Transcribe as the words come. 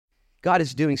God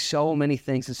is doing so many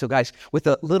things. And so, guys, with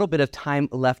a little bit of time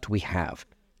left we have,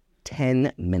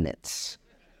 10 minutes.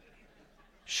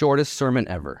 Shortest sermon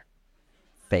ever.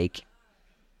 Fake.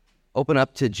 Open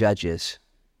up to Judges.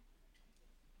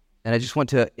 And I just want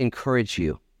to encourage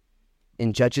you.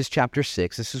 In Judges chapter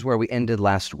 6, this is where we ended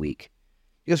last week.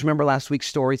 You guys remember last week's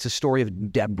story? It's the story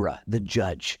of Deborah, the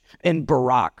judge, and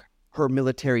Barak, her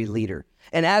military leader.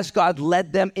 And as God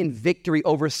led them in victory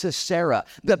over Sisera,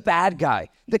 the bad guy,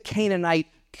 the Canaanite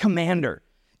commander.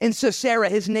 In Sisera,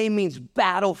 his name means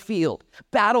battlefield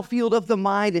of the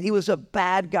mind, and he was a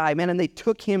bad guy, man, and they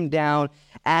took him down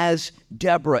as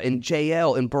Deborah and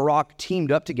Jael and Barak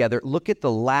teamed up together. Look at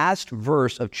the last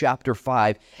verse of chapter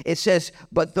 5. It says,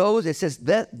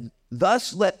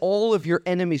 thus let all of your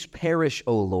enemies perish,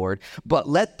 O Lord, but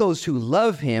let those who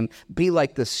love him be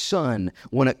like the sun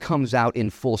when it comes out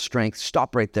in full strength.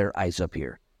 Stop right there, eyes up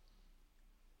here.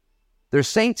 There's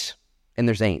saints and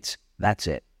there's ain'ts. That's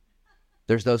it.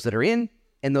 There's those that are in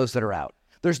and those that are out.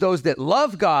 There's those that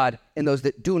love God and those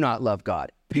that do not love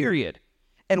God, period.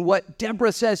 And what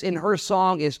Deborah says in her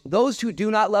song is, those who do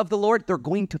not love the Lord, they're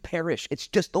going to perish. It's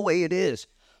just the way it is.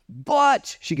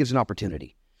 But she gives an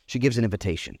opportunity. She gives an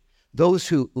invitation. Those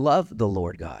who love the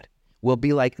Lord God will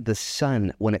be like the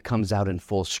sun when it comes out in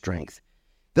full strength.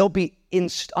 They'll be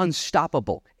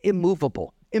unstoppable,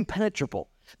 immovable, impenetrable.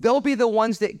 They'll be the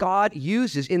ones that God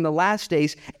uses in the last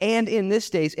days and in this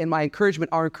days. And my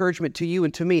encouragement, our encouragement to you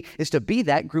and to me is to be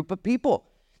that group of people.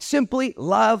 Simply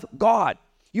love God.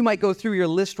 You might go through your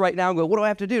list right now and go, what do I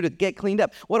have to do to get cleaned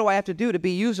up? What do I have to do to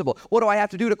be usable? What do I have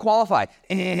to do to qualify?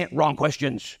 Wrong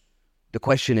questions. The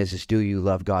question is do you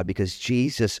love God? Because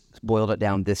Jesus boiled it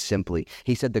down this simply.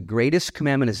 He said the greatest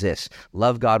commandment is this: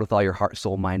 love God with all your heart,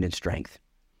 soul, mind, and strength.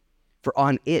 For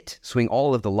on it swing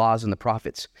all of the laws and the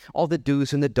prophets, all the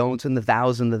do's and the don'ts and the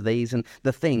thous and the theys and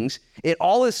the things. It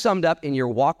all is summed up in your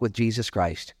walk with Jesus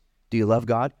Christ. Do you love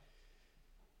God?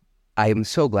 I am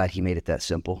so glad he made it that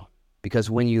simple, because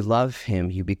when you love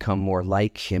him, you become more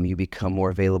like him. You become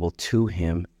more available to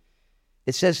him.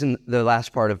 It says in the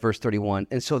last part of verse 31,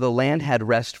 and so the land had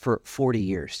rest for 40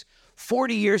 years.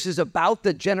 40 years is about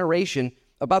the generation,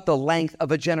 about the length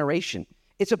of a generation.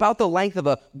 It's about the length of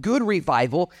a good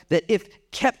revival that if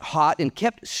kept hot and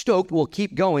kept stoked will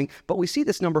keep going. But we see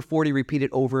this number 40 repeated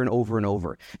over and over and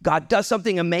over. God does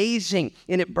something amazing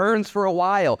and it burns for a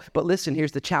while. But listen,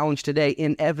 here's the challenge today.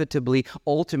 Inevitably,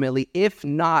 ultimately, if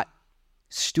not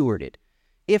stewarded,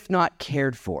 if not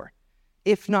cared for,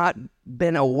 if not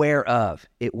been aware of,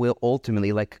 it will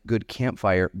ultimately, like a good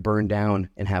campfire, burn down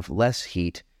and have less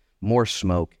heat, more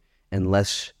smoke, and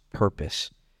less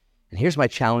purpose. And here's my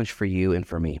challenge for you and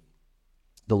for me.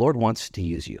 The Lord wants to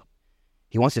use you.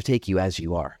 He wants to take you as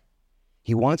you are.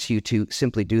 He wants you to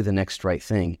simply do the next right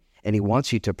thing, and he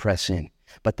wants you to press in.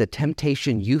 But the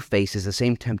temptation you face is the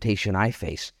same temptation I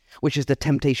face, which is the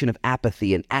temptation of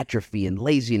apathy and atrophy and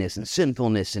laziness and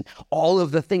sinfulness and all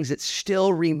of the things that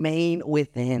still remain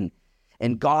within.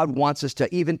 And God wants us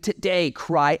to, even today,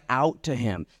 cry out to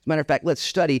him. As a matter of fact, let's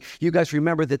study. You guys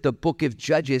remember that the book of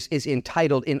Judges is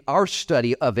entitled, in our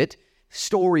study of it,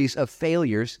 Stories of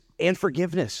Failures and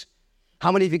Forgiveness.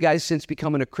 How many of you guys, since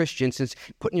becoming a Christian, since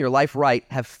putting your life right,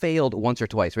 have failed once or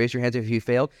twice? Raise your hands if you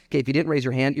failed. Okay, if you didn't raise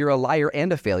your hand, you're a liar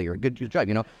and a failure. Good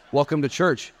job, Welcome to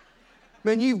church.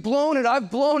 Man, you've blown it.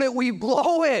 I've blown it. We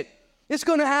blow it. It's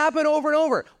going to happen over and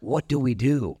over. What do we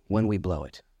do when we blow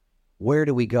it? Where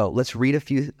do we go? Let's read a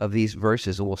few of these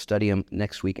verses, and we'll study them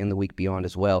next week and the week beyond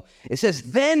as well. It says,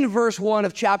 then verse 1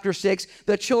 of chapter 6,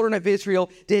 the children of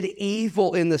Israel did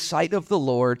evil in the sight of the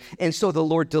Lord, and so the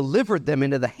Lord delivered them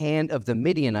into the hand of the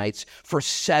Midianites for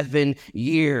 7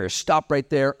 years. Stop right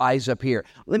there, eyes up here.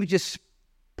 Let me just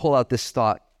pull out this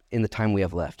thought in the time we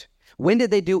have left. When did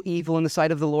they do evil in the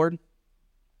sight of the Lord?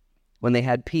 When they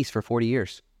had peace for 40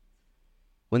 years.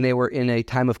 When they were in a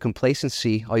time of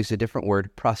complacency, I'll use a different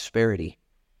word, prosperity.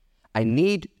 I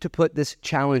need to put this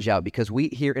challenge out because we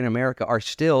here in America are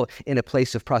still in a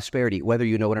place of prosperity, whether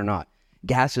you know it or not.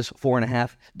 Gas is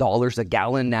 $4.50 a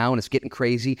gallon now, and it's getting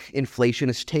crazy. Inflation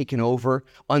has taken over.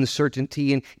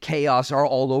 Uncertainty and chaos are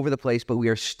all over the place, but we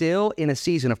are still in a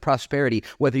season of prosperity,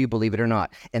 whether you believe it or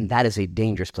not. And that is a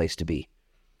dangerous place to be.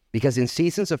 Because in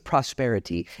seasons of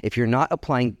prosperity, if you're not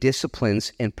applying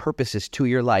disciplines and purposes to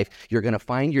your life, you're going to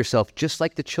find yourself just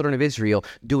like the children of Israel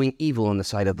doing evil in the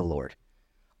sight of the Lord.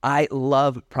 I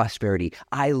love prosperity.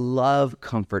 I love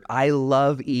comfort. I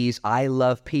love ease. I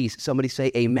love peace. Somebody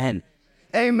say amen.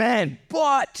 Amen.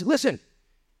 But listen,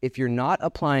 if you're not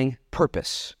applying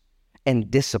purpose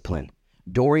and discipline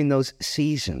during those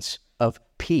seasons of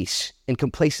peace and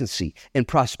complacency and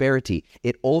prosperity,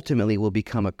 it ultimately will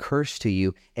become a curse to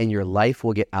you and your life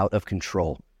will get out of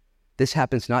control. This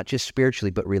happens not just spiritually,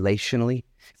 but relationally,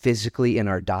 physically, in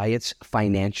our diets,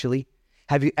 financially.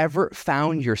 Have you ever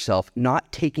found yourself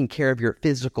not taking care of your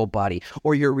physical body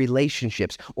or your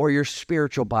relationships or your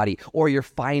spiritual body or your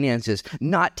finances,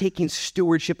 not taking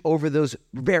stewardship over those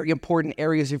very important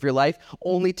areas of your life,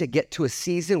 only to get to a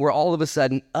season where all of a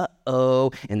sudden,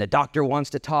 and the doctor wants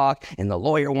to talk and the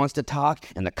lawyer wants to talk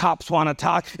and the cops want to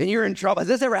talk and you're in trouble? Has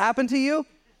this ever happened to you?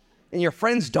 And your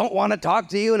friends don't want to talk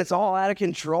to you and it's all out of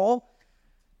control?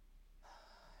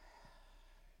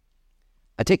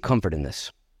 I take comfort in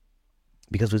this.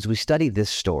 Because as we study this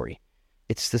story,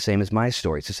 it's the same as my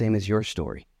story. It's the same as your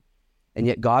story. And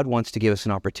yet God wants to give us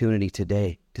an opportunity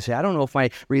today to say, I don't know if my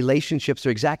relationships are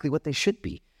exactly what they should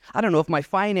be. I don't know if my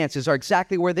finances are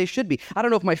exactly where they should be. I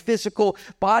don't know if my physical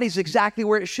body is exactly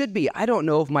where it should be. I don't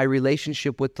know if my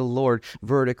relationship with the Lord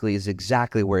vertically is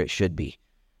exactly where it should be.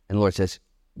 And the Lord says,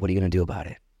 what are you going to do about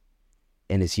it?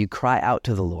 And as you cry out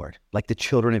to the Lord, like the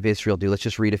children of Israel do, let's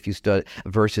just read a few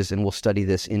verses and we'll study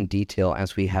this in detail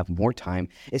as we have more time.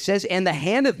 It says, and the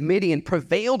hand of Midian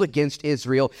prevailed against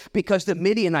Israel because the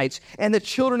Midianites and the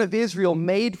children of Israel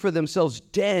made for themselves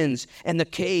dens and the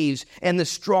caves and the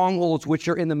strongholds which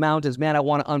are in the mountains. Man, I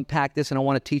want to unpack this and I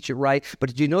want to teach it right. But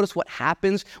did you notice what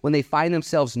happens when they find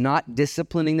themselves not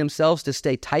disciplining themselves to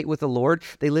stay tight with the Lord?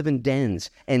 They live in dens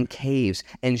and caves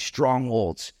and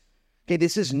strongholds. Okay,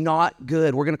 this is not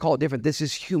good. We're going to call it different. This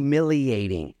is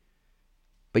humiliating.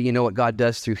 But you know what God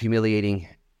does through humiliating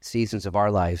seasons of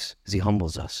our lives is he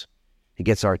humbles us. He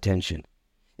gets our attention.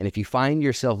 And if you find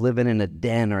yourself living in a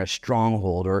den or a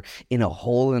stronghold or in a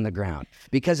hole in the ground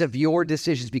because of your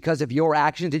decisions, because of your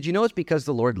actions, did you know it's because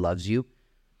the Lord loves you?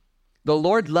 The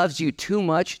Lord loves you too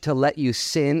much to let you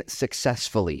sin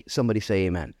successfully. Somebody say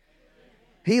amen.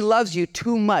 He loves you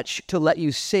too much to let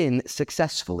you sin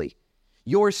successfully.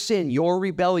 Your sin, your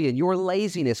rebellion, your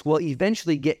laziness will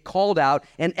eventually get called out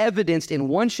and evidenced in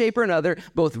one shape or another,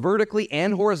 both vertically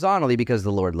and horizontally, because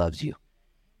the Lord loves you.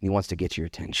 He wants to get your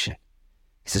attention.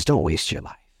 He says, don't waste your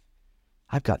life.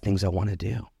 I've got things I want to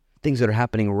do, things that are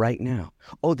happening right now.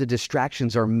 Oh, the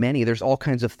distractions are many. There's all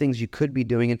kinds of things you could be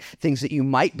doing and things that you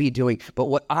might be doing. But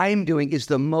what I'm doing is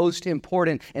the most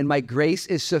important, and my grace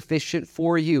is sufficient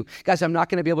for you. Guys, I'm not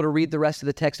going to be able to read the rest of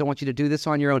the text. I want you to do this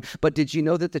on your own. But did you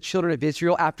know that the children of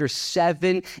Israel, after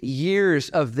 7 years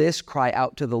of this, cry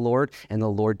out to the Lord, and the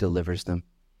Lord delivers them?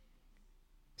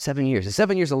 7 years. Is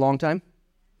 7 years a long time?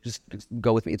 Just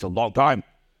go with me. It's a long time.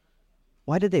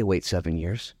 Why did they wait 7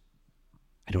 years?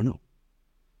 I don't know.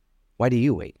 Why do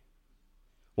you wait?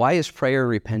 Why is prayer and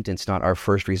repentance not our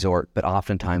first resort, but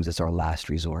oftentimes it's our last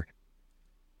resort?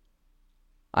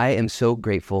 I am so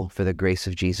grateful for the grace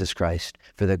of Jesus Christ,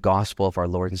 for the gospel of our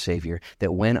Lord and Savior,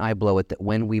 that when I blow it, that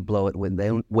when we blow it,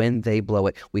 when they blow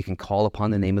it, we can call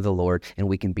upon the name of the Lord and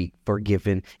we can be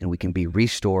forgiven and we can be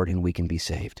restored and we can be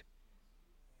saved.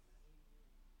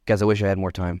 Guys, I wish I had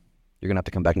more time. You're going to have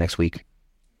to come back next week.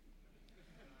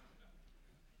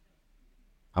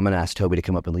 I'm going to ask Toby to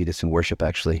come up and lead us in worship,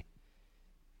 actually.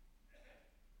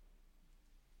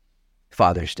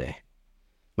 Father's Day.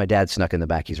 My dad snuck in the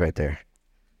back. He's right there.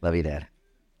 Love you, Dad.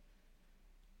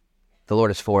 The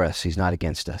Lord is for us. He's not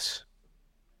against us.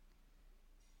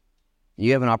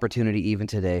 You have an opportunity even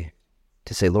today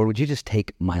to say, Lord, would you just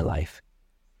take my life?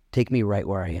 Take me right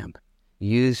where I am.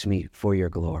 Use me for your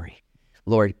glory.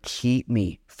 Lord, keep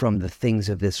me from the things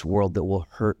of this world that will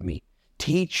hurt me.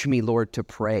 Teach me, Lord, to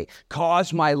pray.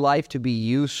 Cause my life to be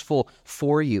useful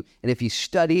for you. And if you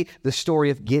study the story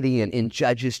of Gideon in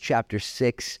Judges chapter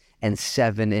 6 and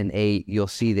 7 and 8, you'll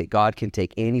see that God can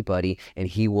take anybody and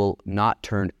he will not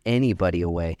turn anybody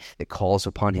away that calls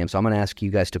upon him. So I'm going to ask you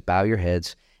guys to bow your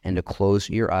heads and to close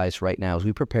your eyes right now as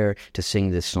we prepare to sing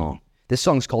this song. This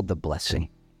song is called The Blessing.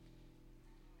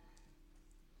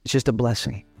 It's just a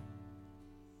blessing.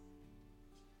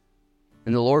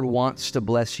 And the Lord wants to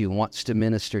bless you, wants to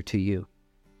minister to you.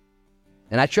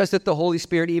 And I trust that the Holy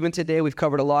Spirit, even today, we've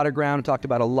covered a lot of ground and talked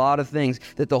about a lot of things,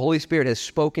 that the Holy Spirit has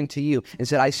spoken to you and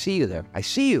said, I see you there. I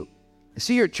see you. I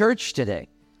see your church today.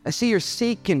 I see you're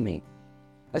seeking me.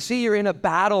 I see you're in a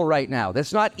battle right now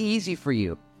that's not easy for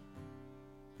you.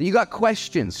 You got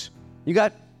questions. You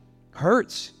got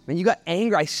hurts. And you got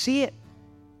anger. I see it.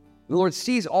 The Lord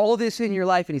sees all of this in your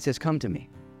life and he says, come to me.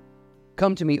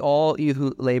 Come to me, all you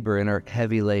who labor and are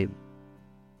heavy laden.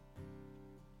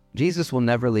 Jesus will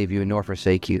never leave you nor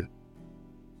forsake you.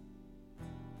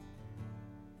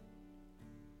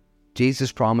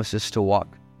 Jesus promises to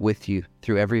walk with you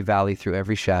through every valley, through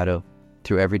every shadow,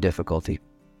 through every difficulty.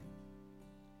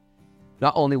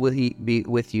 Not only will he be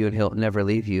with you and he'll never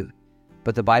leave you,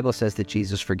 but the Bible says that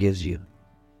Jesus forgives you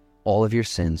all of your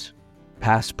sins,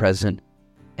 past, present,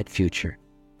 and future.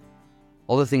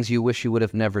 All the things you wish you would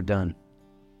have never done,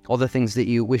 all the things that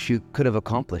you wish you could have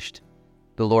accomplished,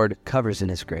 the Lord covers in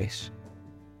his grace.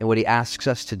 And what he asks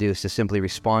us to do is to simply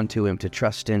respond to him, to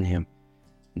trust in him,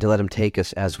 and to let him take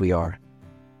us as we are.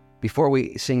 Before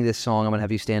we sing this song, I'm going to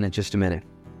have you stand in just a minute.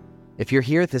 If you're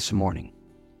here this morning,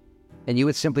 and you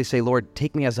would simply say, Lord,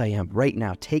 take me as I am right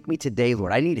now. Take me today,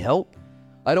 Lord. I need help.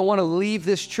 I don't want to leave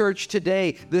this church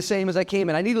today the same as I came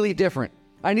in. I need to leave different.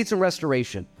 I need some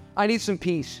restoration. I need some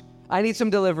peace. I need some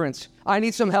deliverance. I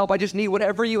need some help. I just need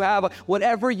whatever you have.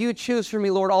 Whatever you choose for me,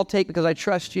 Lord, I'll take because I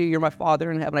trust you. You're my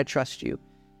Father in heaven. I trust you.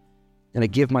 And I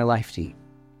give my life to you.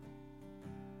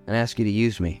 And I ask you to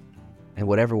use me in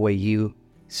whatever way you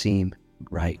seem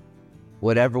right.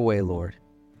 Whatever way, Lord.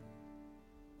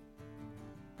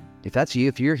 If that's you,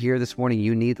 if you're here this morning,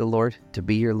 you need the Lord, to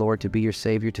be your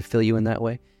Savior, to fill you in that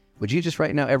way. Would you just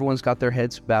right now, everyone's got their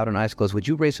heads bowed and eyes closed. Would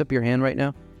you raise up your hand right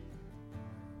now?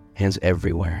 Hands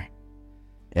everywhere.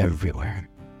 Everywhere.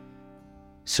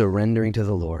 Surrendering to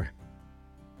the Lord.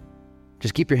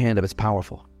 Just keep your hand up. It's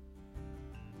powerful.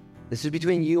 This is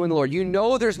between you and the Lord. You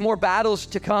know there's more battles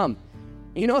to come.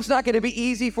 You know it's not going to be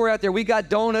easy for you out there. We got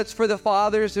donuts for the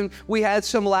fathers and we had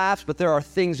some laughs, but there are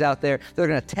things out there that are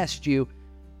going to test you.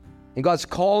 And God's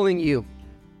calling you.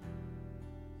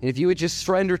 And if you would just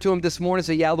surrender to him this morning and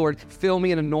say, yeah, Lord, fill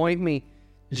me and anoint me.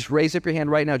 Just raise up your hand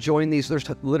right now. Join these. There's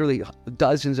literally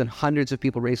dozens and hundreds of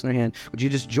people raising their hand. Would you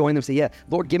just join them? Say, yeah,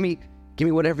 Lord, give me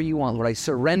whatever you want. Lord, I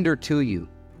surrender to you.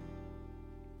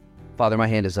 Father, my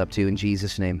hand is up to you in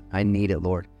Jesus' name. I need it,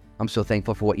 Lord. I'm so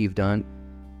thankful for what you've done.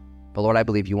 But Lord, I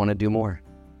believe you want to do more.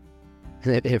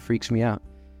 It freaks me out.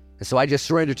 And so I just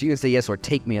surrender to you and say, yes, Lord,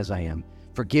 take me as I am.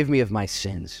 Forgive me of my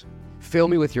sins. Fill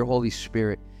me with your Holy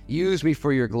Spirit. Use me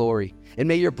for your glory. And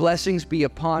may your blessings be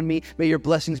upon me. May your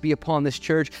blessings be upon this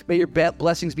church. May your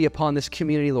blessings be upon this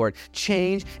community, Lord.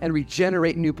 Change and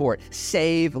regenerate Newport.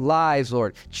 Save lives,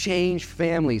 Lord. Change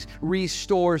families.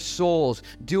 Restore souls.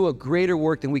 Do a greater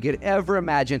work than we could ever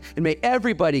imagine. And may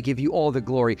everybody give you all the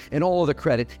glory and all the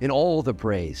credit and all the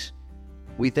praise.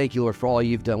 We thank you, Lord, for all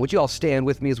you've done. Would you all stand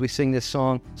with me as we sing this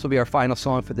song? This will be our final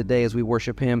song for the day as we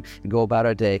worship him and go about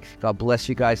our day. God bless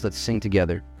you guys. Let's sing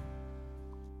together.